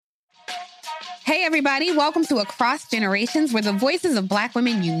Hey, everybody. Welcome to Across Generations, where the voices of Black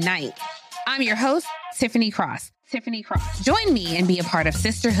women unite. I'm your host, Tiffany Cross. Join me and be a part of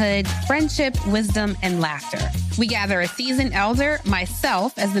sisterhood, friendship, wisdom, and laughter. We gather a seasoned elder,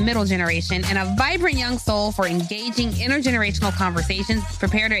 myself as the middle generation, and a vibrant young soul for engaging intergenerational conversations.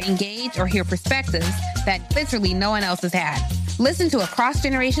 Prepare to engage or hear perspectives that literally no one else has had. Listen to Across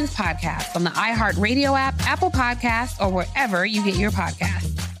Generations podcast on the iHeartRadio app, Apple Podcasts, or wherever you get your podcasts.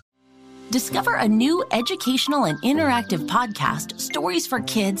 Discover a new educational and interactive podcast, Stories for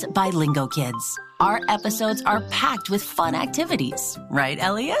Kids by Lingo Kids. Our episodes are packed with fun activities. Right,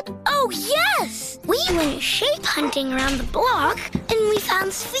 Elliot? Oh, yes! We went shape hunting around the block, and we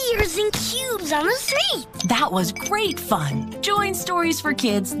found spheres and cubes on the street. That was great fun. Join Stories for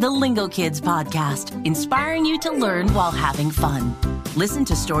Kids, the Lingo Kids podcast, inspiring you to learn while having fun. Listen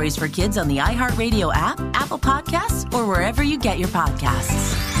to Stories for Kids on the iHeartRadio app, Apple Podcasts, or wherever you get your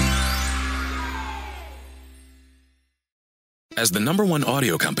podcasts. As the #1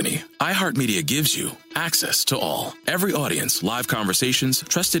 audio company, iHeartMedia gives you access to all. Every audience, live conversations,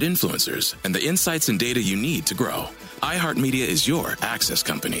 trusted influencers, and the insights and data you need to grow. iHeartMedia is your access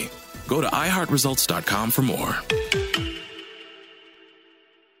company. Go to iHeartResults.com for more.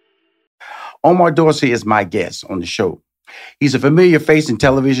 Omar Dorsey is my guest on the show. He's a familiar face in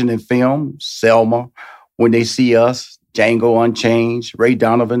television and film. Selma, When They See Us, Django Unchained, Ray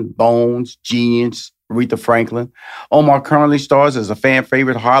Donovan, Bones, Genius, Aretha Franklin. Omar currently stars as a fan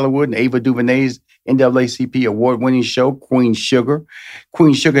favorite Hollywood and Ava DuVernay's NAACP award-winning show, Queen Sugar.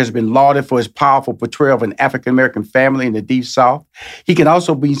 Queen Sugar has been lauded for his powerful portrayal of an African-American family in the Deep South. He can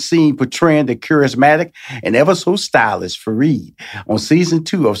also be seen portraying the charismatic and ever-so-stylish Fareed on Season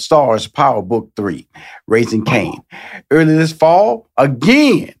 2 of Star's Power Book 3, Raising Cain. Early this fall,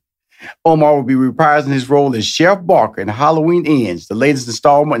 again, Omar will be reprising his role as Sheriff Barker in Halloween Ends, the latest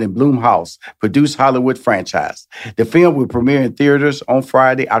installment in Blumhouse produced Hollywood franchise. The film will premiere in theaters on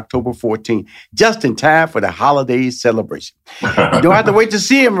Friday, October 14th, just in time for the holiday celebration. You don't have to wait to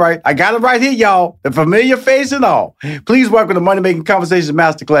see him, right? I got him right here, y'all. The familiar face and all. Please welcome to Money Making Conversations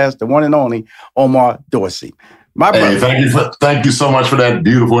Masterclass, the one and only Omar Dorsey. Hey, thank you so much for that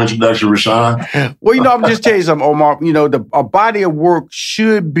beautiful introduction, Rushion. Well, I'm just telling you something, Omar. A body of work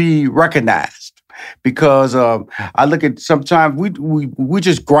should be recognized because I look at sometimes we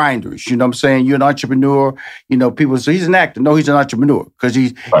just grinders. You know what I'm saying? You're an entrepreneur. People say he's an actor. No, he's an entrepreneur because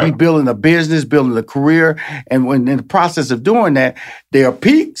he's building a business, building a career, and when in the process of doing that, there are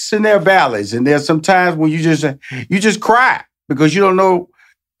peaks and there are valleys, and there's some times when you just cry because you don't know.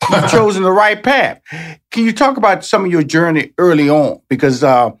 You've chosen the right path. Can you talk about some of your journey early on? Because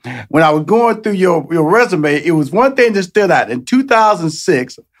when I was going through your resume, it was one thing that stood out. In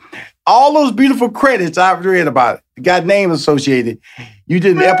 2006, all those beautiful credits I've read about it, got names associated. You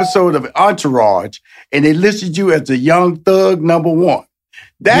did an episode of Entourage, and they listed you as the young thug #1.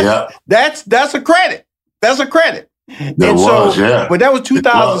 That's a credit. That's a credit. But that was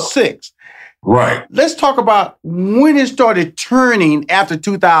 2006. Right. Let's talk about when it started turning after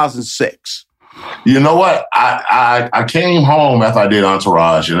 2006. You know what? I came home after I did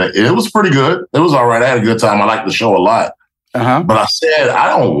Entourage, and it was pretty good. It was all right. I had a good time. I liked the show a lot. But I said, I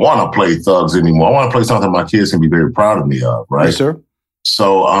don't want to play thugs anymore. I want to play something my kids can be very proud of me of, right? Yes, sir.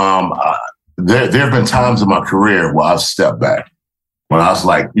 So there have been times in my career where I've stepped back, when I was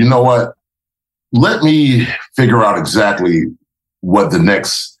like, you know what? Let me figure out exactly what the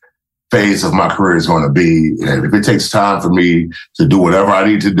next phase of my career is going to be. And if it takes time for me to do whatever I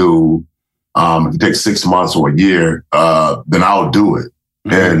need to do, if it takes 6 months or a year, then I'll do it.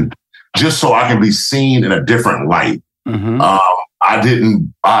 Mm-hmm. And just so I can be seen in a different light. Mm-hmm.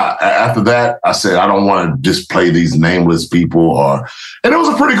 After that, I said, I don't want to just play these nameless people and it was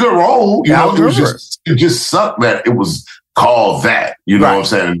a pretty good role. It just sucked that it was called that. You know what I'm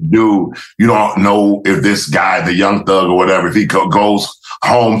saying? Dude, you don't know if this guy, the young thug or whatever, if he goes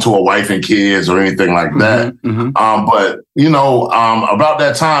home to a wife and kids or anything like that. Mm-hmm. But about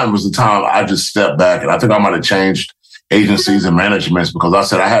that time was the time I just stepped back, and I think I might have changed agencies and managements because I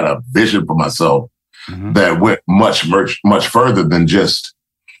said I had a vision for myself that went much further than just,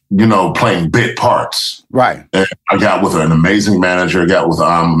 playing bit parts. Right. And I got with an amazing manager. I got with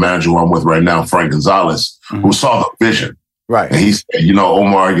a manager who I'm with right now, Frank Gonzalez, who saw the vision. Right. And he said,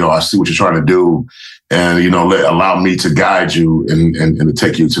 Omar, I see what you're trying to do. And, allow me to guide you and to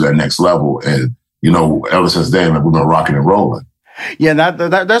take you to that next level. And, ever since then, we've been rocking and rolling. Yeah,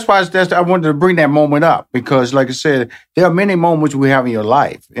 that's why I wanted to bring that moment up because, like I said, there are many moments we have in your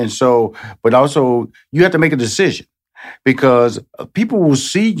life. And so, but also you have to make a decision because people will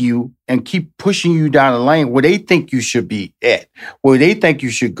see you and keep pushing you down the lane where they think you should be at, where they think you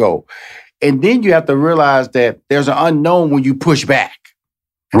should go. And then you have to realize that there's an unknown when you push back.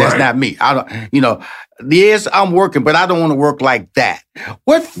 That's not me. I don't, yes, I'm working, but I don't want to work like that.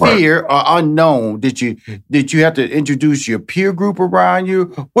 What fear or unknown did you have to introduce your peer group around you?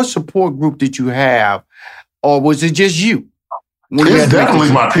 What support group did you have? Or was it just you? It's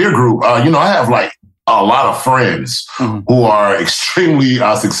definitely my peer group. I have like a lot of friends who are extremely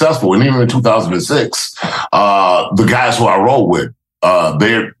successful. And even in 2006, the guys who I rolled with,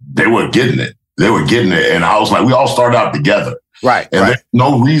 they were getting it. They were getting it. And I was like, we all started out together. Right. And there's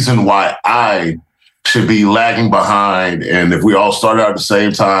no reason why I should be lagging behind. And if we all started out at the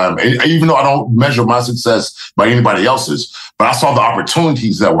same time, and even though I don't measure my success by anybody else's, but I saw the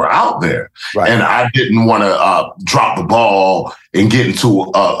opportunities that were out there. Right. And I didn't want to drop the ball and get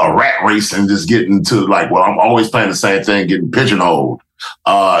into a rat race and just get into I'm always playing the same thing, getting pigeonholed.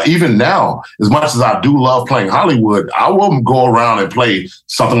 Even now, as much as I do love playing Hollywood, I will go around and play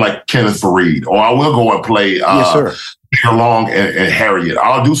something like Kenneth Fareed, or I will go and play yes, sir. Peter Long and Harriet.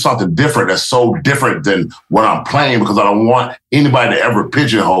 I'll do something different that's so different than what I'm playing because I don't want anybody to ever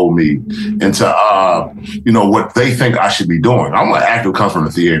pigeonhole me into, what they think I should be doing. I'm an actor who comes from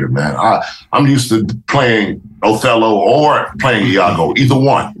the theater, man. I'm used to playing Othello or playing Iago, either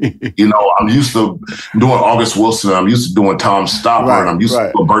one. I'm used to doing August Wilson. I'm used to doing Tom Stopper, and I'm used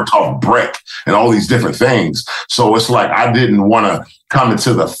to doing Bertolt Brecht and all these different things. So it's like I didn't want to come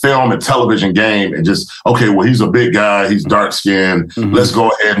into the film and television game and just, okay, well, he's a big guy. He's dark skinned. Let's go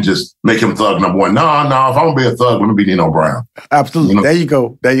ahead and just make him thug number one. No, if I'm going to be a thug, let me be Nino Brown. Absolutely. There you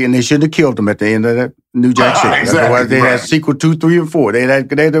go. And they shouldn't have killed him at the end of that New Jack City. Exactly. They had sequel 2, 3, and 4. They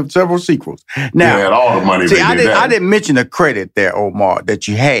had several sequels. Now, they had all the money. See, I didn't mention the credit there, Omar, that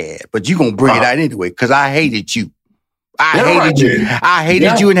you had, but you're going to bring it out anyway because I hated you. I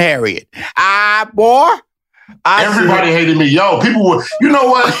hated you and Harriet. Everybody hated me. Yo, people were, you know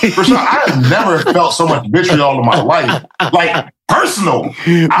what? Rushion, I have never felt so much vitriol in my life. Like, personal.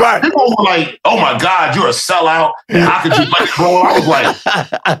 People were like, oh my God, you're a sellout. And how could you play the role? I was like,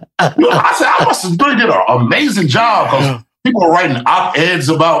 I said, I must have did an amazing job because people were writing op-eds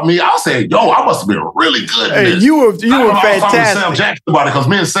about me. I said, I must have been really good at this. You were fantastic. I was talking to Sam Jackson about it because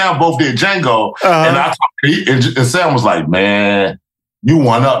me and Sam both did Django. And I talked and Sam was like, man, you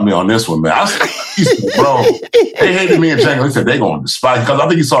one-up me on this one, man. I said, bro, they hated me in Django. He said, they're going to despise because I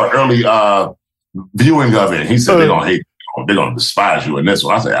think he saw an early viewing of it. He said, they're going to hate you. They're going to despise you in this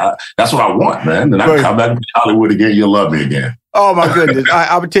one. I said, that's what I want, man. And I can come back to Hollywood again. You'll love me again. Oh, my goodness.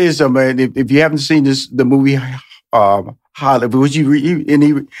 I would tell you something, man. If you haven't seen the movie Hollywood,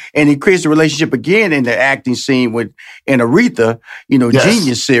 and he creates a relationship again in the acting scene in Aretha,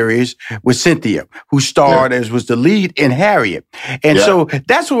 Genius series with Cynthia, who starred as was the lead in Harriet. And so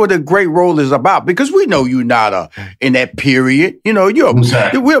that's what a great role is about because we know you're not in that period. You're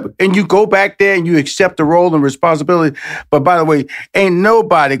and you go back there and you accept the role and responsibility. But by the way, ain't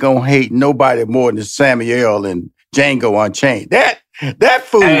nobody gonna hate nobody more than Samuel and Django Unchained. That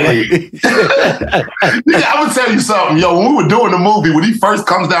fool. Hey. I would tell you something, when we were doing the movie, when he first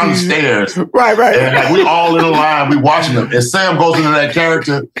comes down the stairs, right, and we all in a line, we watching him, and Sam goes into that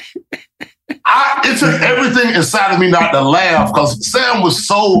character. It took everything inside of me not to laugh because Sam was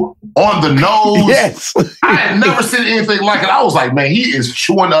so on the nose. Yes. I had never seen anything like it. I was like, man, he is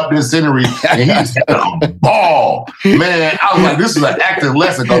chewing up this scenery and he's having a ball. Man, I was like, this is an acting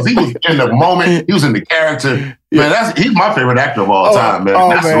lesson because he was in the moment. He was in the character. Man, he's my favorite actor of all time, man.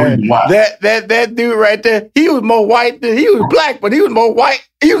 That's the reason why. That dude right there, he was more white than he was black, but he was more white.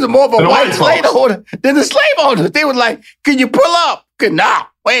 He was more of a white slave owner than the slave owners. They was like, can you pull up? Nah,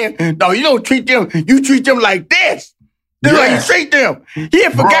 man. No, you don't treat them. You treat them like this. That's how you treat them. He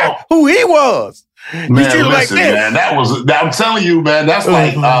had forgot who he was. Man, listen, like this. Man, I'm telling you, man, that's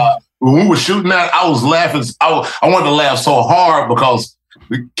like, when we were shooting that, I was laughing. I wanted to laugh so hard because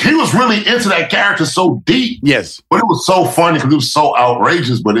he was really into that character so deep. Yes. But it was so funny because it was so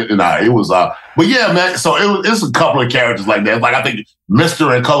outrageous. But it was, but yeah, man. So it's a couple of characters like that. Like I think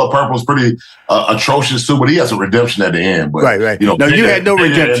Mr. in Color Purple is pretty atrocious too, but he has a redemption at the end. But, right. You had no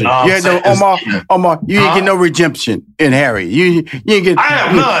redemption. You had no, Omar, you didn't get no redemption in Harry. You didn't get. I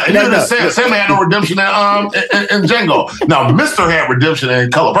have none. And Sam had no redemption in Django. Now, Mr. had redemption in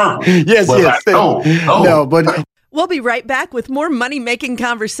Color Purple. Yes. No, but. We'll be right back with more Money Making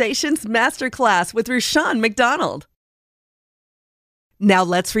Conversations Masterclass with Rushion McDonald. Now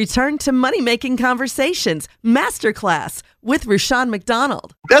let's return to Money Making Conversations Masterclass with Rushion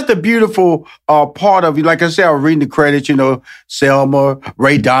McDonald. That's the beautiful part of you. Like I said, I was reading the credits, Selma,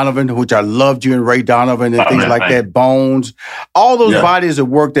 Ray Donovan, which I loved you in Ray Donovan and things like that, Bones. All those bodies of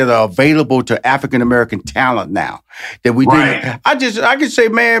work that are available to African-American talent now that we did. I can say,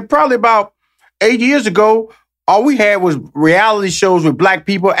 man, probably about 8 years ago, all we had was reality shows with black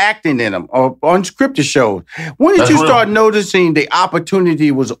people acting in them, or unscripted shows. When did you start noticing the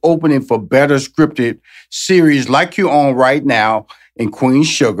opportunity was opening for better scripted series like you're on right now in Queen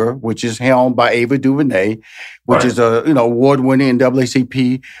Sugar, which is helmed by Ava DuVernay, which is a award-winning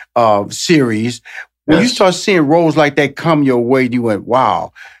NAACP series. When you start seeing roles like that come your way, you went,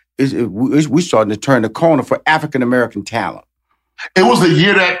 wow, we're starting to turn the corner for African American talent. It was the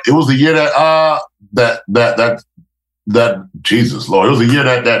year that Jesus Lord. It was the year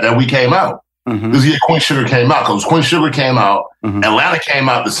that we came out. Mm-hmm. It was the year Queen Sugar came out, because Queen Sugar came out, Atlanta came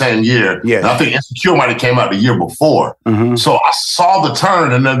out the same year. Yes. And I think Insecure might have came out the year before. Mm-hmm. So I saw the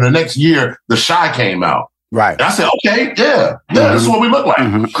turn, and then the next year, The Chi came out. Right. And I said, okay, this is what we look like.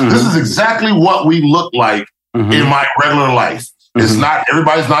 Mm-hmm. This is exactly what we look like in my regular life. It's not,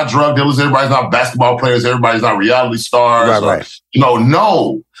 everybody's not drug dealers, everybody's not basketball players, everybody's not reality stars. Right.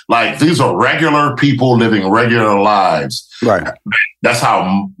 No. Like, these are regular people living regular lives. Right. That's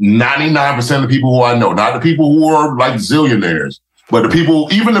how 99% of the people who I know, not the people who are like zillionaires, but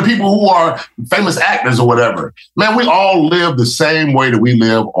even the people who are famous actors or whatever, man, we all live the same way that we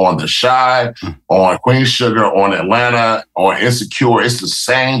live on The Chi, on Queen Sugar, on Atlanta, on Insecure. It's the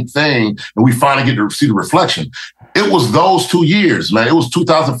same thing. And we finally get to see the reflection. It was those 2 years, man. It was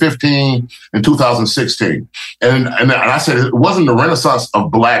 2015 and 2016. And I said it wasn't the renaissance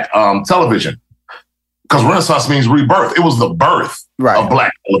of Black television, because renaissance means rebirth. It was the birth of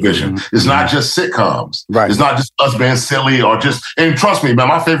Black television. It's not just sitcoms. Right. It's not just us being silly or just, and trust me, man,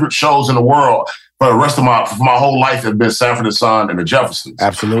 my favorite shows in the world for the rest of my whole life have been Sanford and Son and The Jeffersons.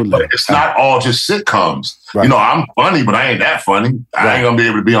 Absolutely. But it's not all just sitcoms. Right. I'm funny, but I ain't that funny. Right. I ain't gonna be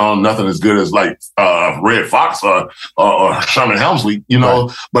able to be on nothing as good as like Red Fox or Sherman Hemsley,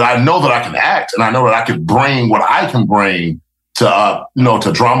 But I know that I can act, and I know that I can bring what I can bring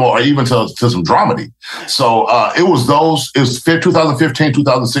to drama, or even to some dramedy. So it was 2015,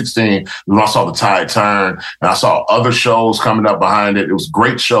 2016 when I saw the tide turn, and I saw other shows coming up behind it. It was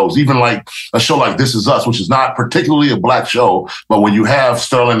great shows, even like a show like This Is Us, which is not particularly a Black show, but when you have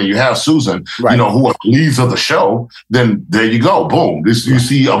Sterling and you have Susan, who are leads of the show, then there you go, boom, you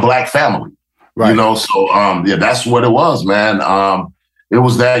see a Black family, So that's what it was, man. It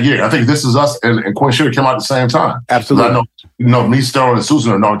was that year. I think This Is Us and Queen Sugar came out at the same time. Absolutely. I know, me, Sterling, and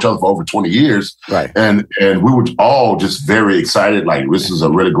Susan have known each other for over 20 years. Right. And we were all just very excited. Like, this is a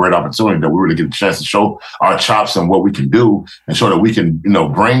really great opportunity that we really get a chance to show our chops and what we can do, and show that we can, you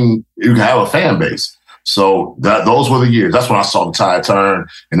can have a fan base. So those were the years. That's when I saw the tide turn,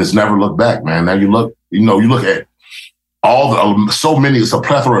 and it's never looked back, man. Now you look at so many, it's a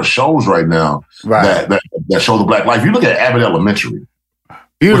plethora of shows right now that show the Black life. You look at Abbott Elementary.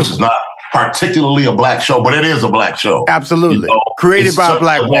 Beautiful. Which is not particularly a Black show, but it is a Black show. Absolutely. Created by a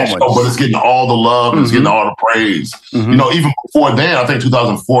Black woman. Show, but it's getting all the love, and it's getting all the praise. Even before then, I think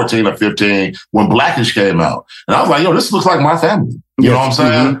 2014 or 15, when Blackish came out. And I was like, this looks like my family. You know what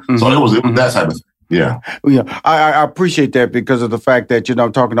I'm saying? So it was that type of thing. Yeah. I appreciate that, because of the fact that,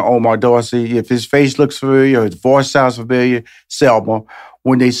 I'm talking to Omar Dorsey. If his face looks familiar, his voice sounds familiar, Selma,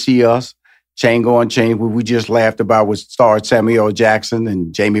 When They See Us, Django Unchained, where we just laughed about, which starred Samuel L. Jackson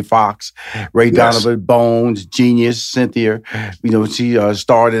and Jamie Foxx, Ray Donovan, Bones, Genius, Cynthia. She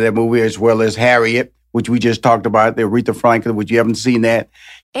starred in that movie, as well as Harriet, which we just talked about, the Aretha Franklin, which you haven't seen that.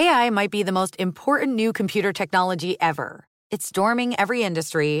 AI might be the most important new computer technology ever. It's storming every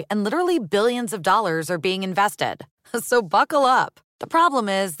industry, and literally billions of dollars are being invested. So buckle up. The problem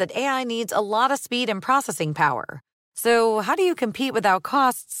is that AI needs a lot of speed and processing power. So how do you compete without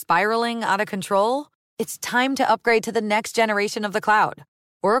costs spiraling out of control? It's time to upgrade to the next generation of the cloud,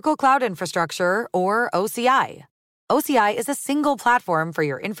 Oracle Cloud Infrastructure, or OCI. OCI is a single platform for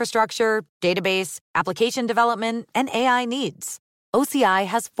your infrastructure, database, application development, and AI needs. OCI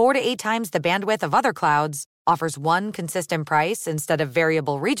has 4 to 8 times the bandwidth of other clouds, offers one consistent price instead of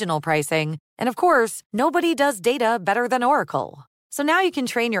variable regional pricing, and of course, nobody does data better than Oracle. So now you can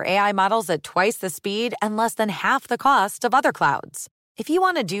train your AI models at twice the speed and less than half the cost of other clouds. If you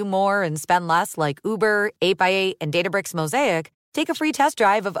want to do more and spend less like Uber, 8x8, and Databricks Mosaic, take a free test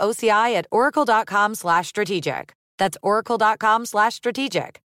drive of OCI at oracle.com/strategic. That's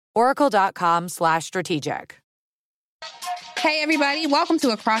oracle.com/strategic. oracle.com/strategic. Hey, everybody. Welcome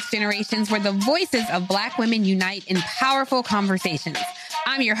to Across Generations, where the voices of Black women unite in powerful conversations.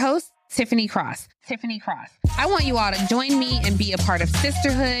 I'm your host, Tiffany Cross. I want you all to join me and be a part of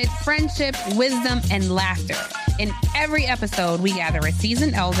sisterhood, friendship, wisdom, and laughter. In every episode, we gather a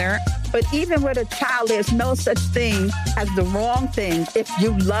seasoned elder. But even with a child, there's no such thing as the wrong thing if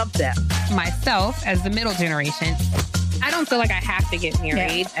you love them. Myself as the middle generation. I don't feel like I have to get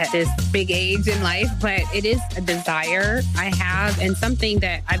married at this big age in life, but it is a desire I have and something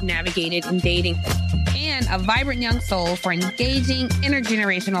that I've navigated in dating, and a vibrant young soul for engaging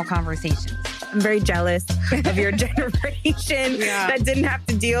intergenerational conversations. I'm very jealous of your generation that didn't have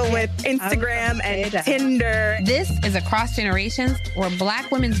to deal with Instagram and Tinder. This is Across Generations, where Black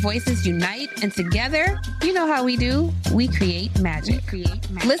women's voices unite, and together, you know how we do, we create magic.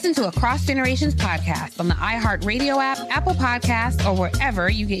 Listen to Across Generations podcast on the iHeartRadio app, Apple Podcasts, or wherever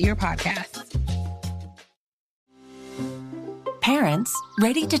you get your podcasts. Parents,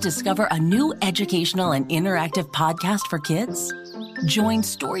 ready to discover a new educational and interactive podcast for kids? Join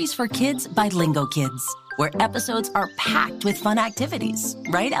Stories for Kids by Lingo Kids, where episodes are packed with fun activities.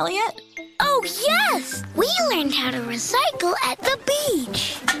 Right, Elliot? Oh, yes! We learned how to recycle at the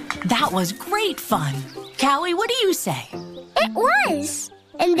beach. That was great fun. Callie, what do you say? It was.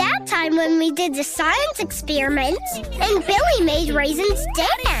 And that time when we did the science experiments and Billy made raisins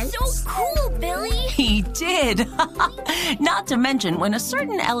dance. So cool, Billy. He did. Not to mention when a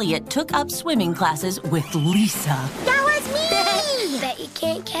certain Elliot took up swimming classes with Lisa. That was me! Bet you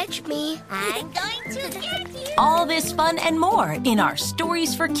can't catch me. I'm going to get you. All this fun and more in our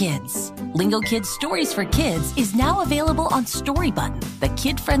Stories for Kids. Lingo Kids Stories for Kids is now available on Story Button, the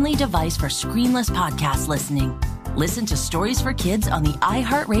kid-friendly device for screenless podcast listening. Listen to Stories for Kids on the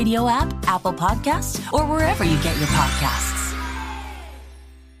iHeartRadio app, Apple Podcasts, or wherever you get your podcasts.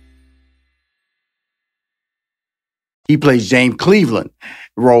 He plays James Cleveland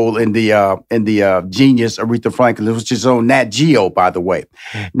role in the Genius Aretha Franklin, which is on Nat Geo, by the way.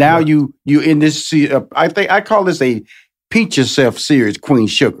 Now you in this, I think I call this a Pinch Yourself series, Queen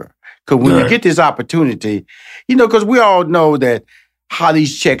Sugar. Because when you get this opportunity, because we all know that how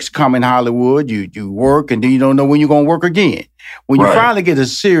these checks come in Hollywood, you work and then you don't know when you're going to work again. When you finally get a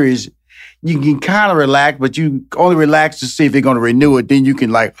series, you can kind of relax, but you only relax to see if they're going to renew it. Then you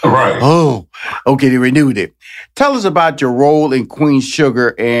can oh, okay, they renewed it. Tell us about your role in Queen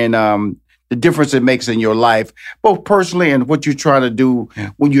Sugar and the difference it makes in your life, both personally and what you're trying to do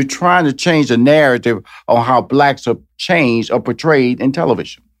when you're trying to change the narrative on how Blacks are changed or portrayed in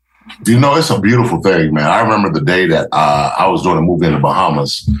television. It's a beautiful thing, man. I remember the day that I was doing a movie in the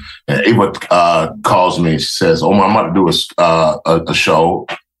Bahamas, and Ava calls me and she says, "Oh, I'm about to do a show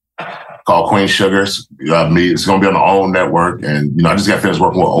called Queen Sugar. It's going to be on our own network." And, I just got finished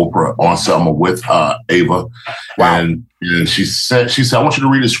working with Oprah on Selma with Ava. Wow. And she said, "I want you to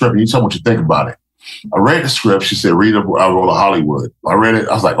read the script and you tell me what you think about it." I read the script. She said, "Read a role of Hollywood." I read it.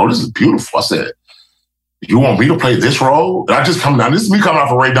 I was like, "Oh, this is beautiful." I said, "You want me to play this role?" And I just come down. This is me coming out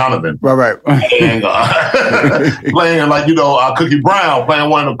for Ray Donovan. Right. And, playing Cookie Brown, playing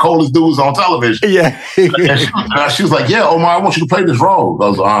one of the coldest dudes on television. Yeah. And she was like, "Yeah, Omar, I want you to play this role."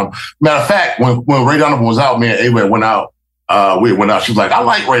 Because, matter of fact, when Ray Donovan was out, me and Ava went out. We went out. She was like, "I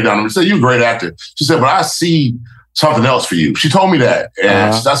like Ray Donovan." She said, "You're a great actor." She said, "But I see something else for you." She told me that.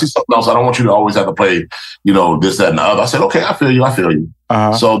 And she said, "I see something else. I don't want you to always have to play, this, that, and the other." I said, "Okay, I feel you.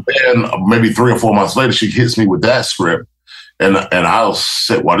 So then maybe 3 or 4 months later, she hits me with that script. And I'll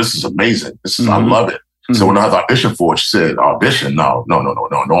say, "Well, this is amazing. I love it." So when I was auditioning for it, she said, "Audition? No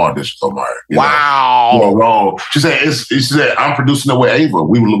auditions, Omar." Wow. No. She said, "I'm producing it with Ava.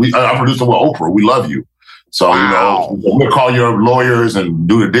 I'm producing it with Oprah. We love you. So, we'll call your lawyers and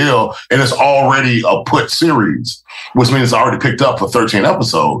do the deal." And it's already a put series, which means it's already picked up for 13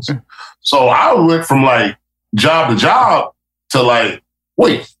 episodes. So I went from job to job to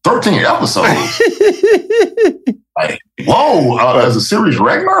wait, 13 episodes? Whoa, as a series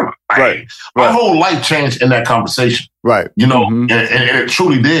regular? My whole life changed in that conversation. Right. And it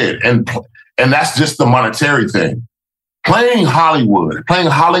truly did. And that's just the monetary thing. Playing Hollywood, playing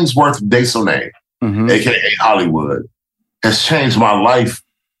Hollingsworth Desonay, a.k.a. Hollywood, has changed my life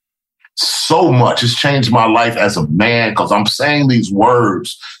so much. It's changed my life as a man because I'm saying these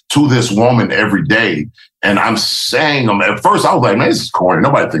words to this woman every day. And I'm saying them. At first, I was like, "Man, this is corny.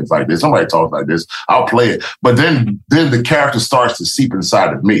 Nobody thinks like this. Nobody talks like this. I'll play it." But then the character starts to seep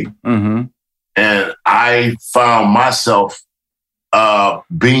inside of me. And I found myself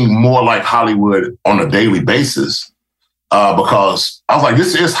being more like Hollywood on a daily basis because I was like,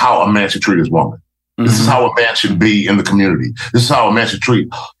 this is how a man should treat his woman. This is how a man should be in the community. This is how a man should treat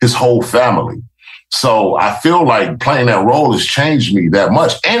his whole family. So I feel like playing that role has changed me that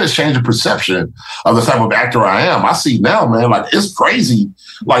much, and it's changed the perception of the type of actor I am. I see now, man, it's crazy.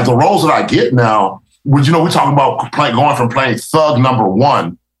 The roles that I get now, we talk about going from playing thug number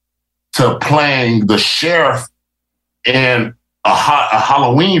one to playing the sheriff in a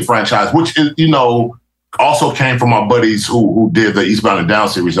Halloween franchise, which is, also came from my buddies who did the Eastbound and Down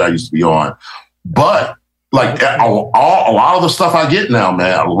series that I used to be on. But Like a lot of the stuff I get now,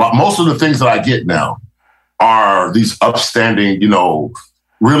 man, most of the things that I get now are these upstanding,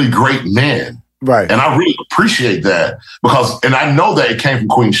 really great men. Right. And I really appreciate that and I know that it came from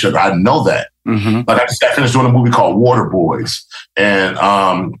Queen Sugar. I know that. Mm-hmm. Like I just got finished doing a movie called Water Boys and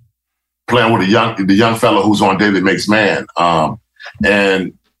playing with the young fellow who's on David Makes Man.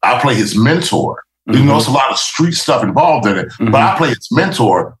 And I play his mentor. Mm-hmm. It's a lot of street stuff involved in it, mm-hmm. but I play his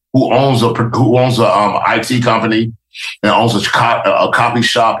mentor who owns a IT company and owns a copy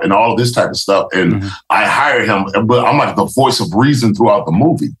shop and all of this type of stuff. And mm-hmm. I hire him, but I'm like the voice of reason throughout the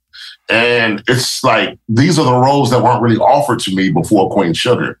movie. And it's like, these are the roles that weren't really offered to me before Queen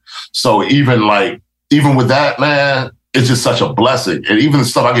Sugar. So even with that, man, it's just such a blessing. And even the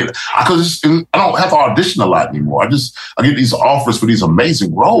stuff I get, I don't have to audition a lot anymore. I get these offers for these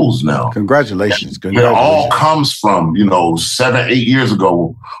amazing roles now. Congratulations. It all comes from, 7-8 years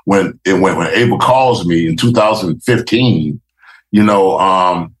ago when Ava calls me in 2015,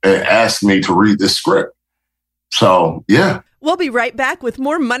 and asked me to read this script. So, yeah. We'll be right back with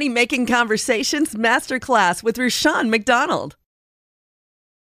more Money Making Conversations Masterclass with Rushion McDonald.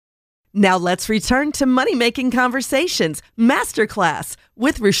 Now let's return to Money Making Conversations Masterclass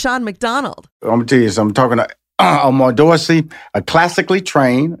with Rushion McDonald. I'm going to tell you something. I'm talking to Omar Dorsey, a classically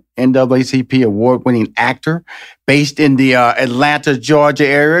trained NAACP award-winning actor based in the Atlanta, Georgia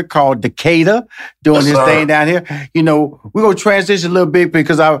area called Decatur, doing his thing down here. We're going to transition a little bit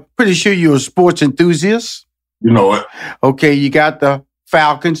because I'm pretty sure you're a sports enthusiast. You know it. Okay, you got the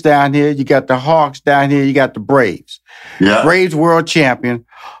Falcons down here. You got the Hawks down here. You got the Braves. Yeah. Braves world champion.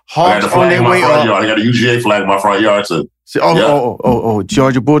 Hawks on their way up. I got a UGA flag in my front yard too.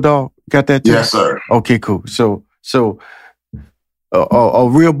 Georgia Bulldog. Got that too? Yes, sir. Okay, cool. So, a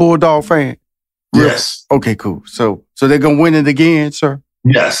real Bulldog fan? Yes. Okay, cool. So they're going to win it again, sir?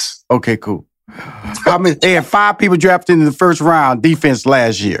 Yes. Okay, cool. They had 5 people drafted in the first round defense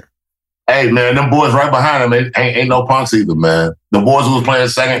last year. Hey, man, them boys right behind them ain't no punks either, man. The boys who was playing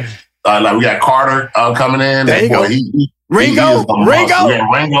second, we got Carter coming in. There you go. Ringo.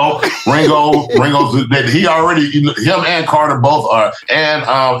 He already, him and Carter both are,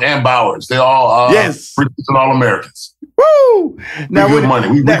 and Bowers. They all preseason All-Americans. Woo! Now we good money.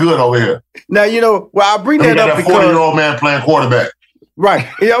 We good over here. Now, I'll bring that up because 40-year-old man playing quarterback. Right.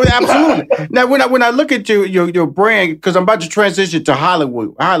 Absolutely. Now, when I look at your brand, because I'm about to transition to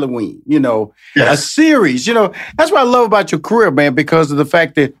Halloween, a series, that's what I love about your career, man, because of the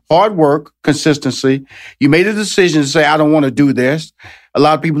fact that hard work, consistency, you made a decision to say, I don't want to do this. A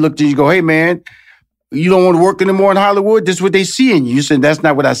lot of people look at you and go, hey, man, you don't want to work anymore in Hollywood? This is what they see in you. You said, that's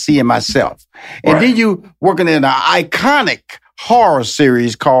not what I see in myself. And then you working in an iconic horror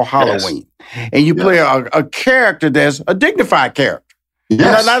series called Halloween. Yes. And you play a character that's a dignified character.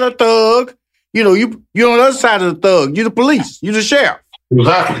 Yes. You're not a thug. You're on the other side of the thug. You're the police. You're the sheriff.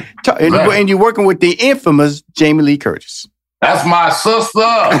 Exactly. And you're working with the infamous Jamie Lee Curtis. That's my sister.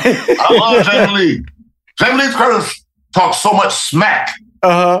 I love Jamie Lee. Jamie Lee Curtis talks so much smack.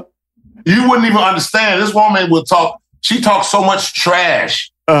 Uh-huh. You wouldn't even understand. This woman would talk. She talks so much trash.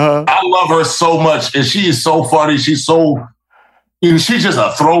 Uh-huh. I love her so much. And she is so funny. She's so... she's just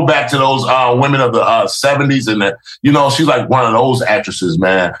a throwback to those women of the 70s, and she's like one of those actresses,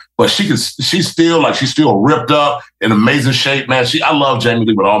 man. But she's still ripped up in amazing shape, man. I love Jamie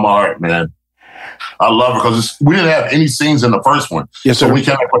Lee with all my heart, man. I love her because we didn't have any scenes in the first one. Yes, sir. So we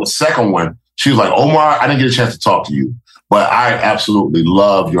came up for the second one. She was like, Omar, I didn't get a chance to talk to you, but I absolutely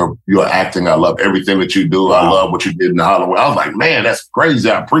love your acting. I love everything that you do. Wow. I love what you did in the Halloween. I was like, man, that's crazy.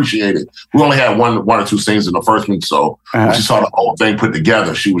 I appreciate it. We only had one or two scenes in the first one, so when she saw the whole thing put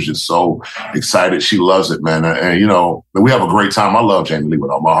together, she was just so excited. She loves it, man. And we have a great time. I love Jamie Lee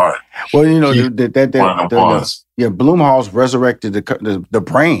with all my heart. Well, Blumhouse resurrected the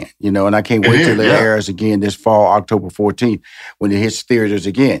brand, and I can't wait till it airs again this fall, October 14th, when it hits theaters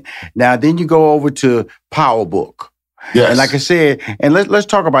again. Now, then you go over to Power Book. Yes. And like I said, and let's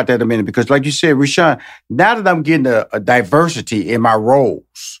talk about that in a minute, because like you said, Rushion, now that I'm getting a diversity in my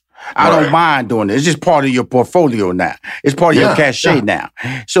roles, I don't mind doing it. It's just part of your portfolio now. It's part of your cachet now.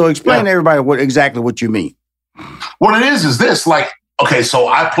 So explain to everybody exactly what you mean. What it is this, so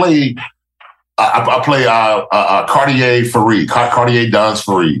I play Cartier Farid, Cartier Don's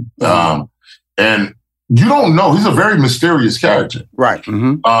Farid. And you don't know. He's a very mysterious character. Right.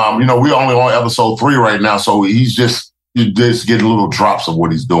 Mm-hmm. We're only on episode 3 right now, so he's just getting little drops of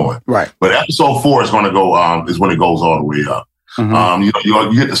what he's doing. Right. But episode 4 is going to go, is when it goes all the way up. Mm-hmm.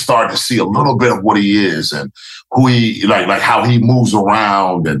 You get to start to see a little bit of what he is and who he, like how he moves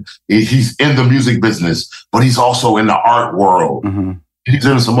around, and he's in the music business, but he's also in the art world. Mm-hmm. He's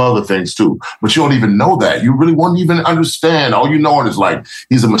in some other things too, but you don't even know that. You really won't even understand. All you know is like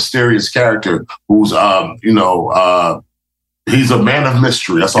he's a mysterious character who's, he's a man of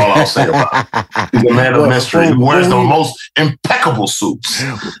mystery. That's all I'll say about him. He's a man of mystery. He wears the most impeccable suits.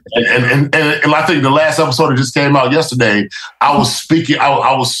 And I think the last episode that just came out yesterday, I was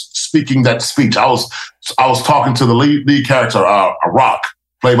speaking that speech. I was talking to the lead character, Rock,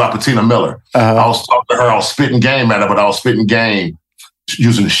 played by Patina Miller. I was talking to her. I was spitting game at her, but I was spitting game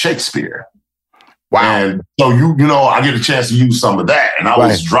using Shakespeare. Wow. And so, I get a chance to use some of that. And I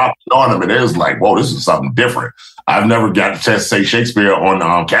was dropping on him, and it was like, whoa, this is something different. I've never got a chance to say Shakespeare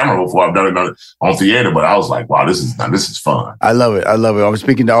on camera before. I've done it on theater, but I was like, wow, this is fun. I love it. I was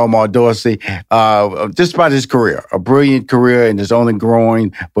speaking to Omar Dorsey just about his career, a brilliant career, and it's only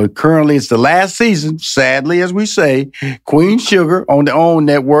growing. But currently, it's the last season, sadly, as we say, Queen Sugar on the OWN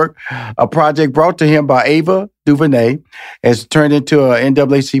network, a project brought to him by Ava DuVernay, has turned into an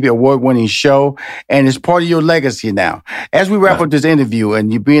NAACP award-winning show, and it's part of your legacy now. As we wrap up this interview,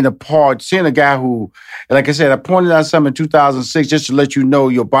 and you being a part, seeing a guy who, like I said, I pointed out something in 2006 just to let you know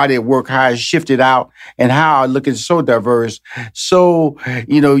your body at work, how it shifted out, and how I look at so diverse. So,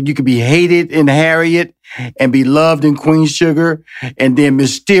 you could be hated in Harriet and be loved in Queen Sugar, and then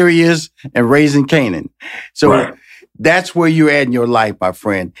mysterious and Raising Kanan. So that's where you're at in your life, my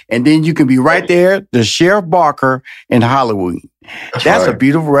friend. And then you can be right there, the Sheriff Barker in Hollywood. That's a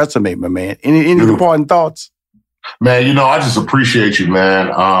beautiful resume, my man. Any important thoughts? Man, I just appreciate you, man.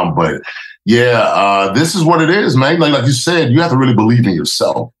 But this is what it is, man. Like you said, you have to really believe in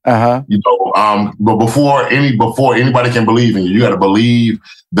yourself. But before anybody can believe in you, you got to believe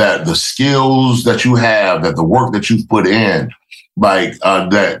that the skills that you have, that the work that you've put in,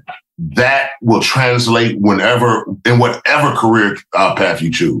 that will translate in whatever career path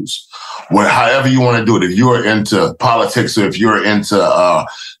you choose. However you want to do it. If you're into politics, or if you're into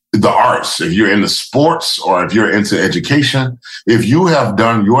the arts, if you're into sports, or if you're into education, if you have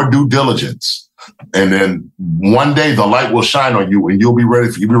done your due diligence, and then one day the light will shine on you, and you'll be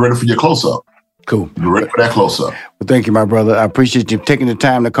ready for your close-up. Cool. You're ready for that close-up. Well, thank you, my brother. I appreciate you taking the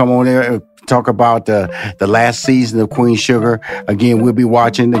time to come on there and talk about the last season of Queen Sugar. Again, we'll be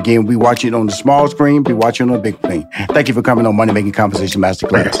watching. Again, we'll be watching on the small screen, be watching on the big screen. Thank you for coming on Money Making Conversation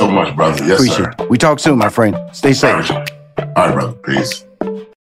Masterclass. Thank you so much, brother. Yes, appreciate sir. it. We talk soon, my friend. Stay safe. All right, brother. Peace.